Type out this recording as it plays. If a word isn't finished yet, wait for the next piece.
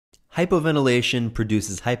Hypoventilation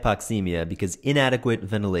produces hypoxemia because inadequate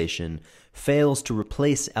ventilation fails to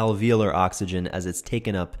replace alveolar oxygen as it's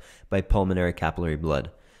taken up by pulmonary capillary blood.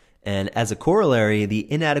 And as a corollary,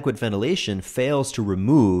 the inadequate ventilation fails to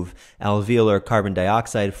remove alveolar carbon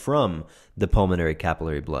dioxide from the pulmonary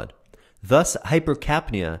capillary blood. Thus,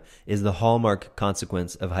 hypercapnia is the hallmark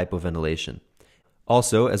consequence of hypoventilation.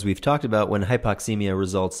 Also, as we've talked about, when hypoxemia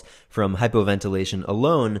results from hypoventilation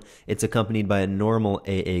alone, it's accompanied by a normal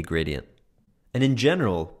AA gradient. And in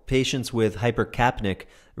general, patients with hypercapnic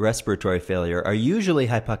respiratory failure are usually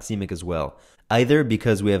hypoxemic as well, either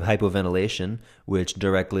because we have hypoventilation, which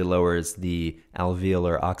directly lowers the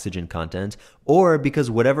alveolar oxygen content, or because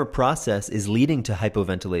whatever process is leading to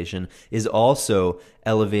hypoventilation is also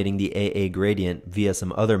elevating the AA gradient via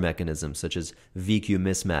some other mechanism, such as VQ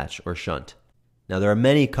mismatch or shunt. Now, there are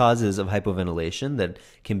many causes of hypoventilation that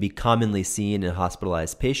can be commonly seen in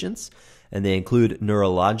hospitalized patients, and they include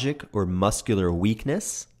neurologic or muscular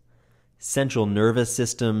weakness, central nervous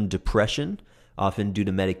system depression, often due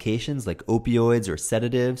to medications like opioids or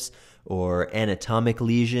sedatives, or anatomic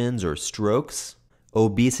lesions or strokes,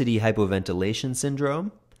 obesity hypoventilation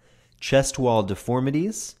syndrome, chest wall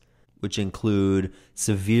deformities, which include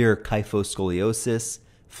severe kyphoscoliosis,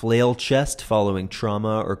 flail chest following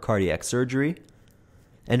trauma or cardiac surgery,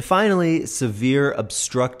 and finally, severe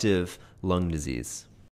obstructive lung disease.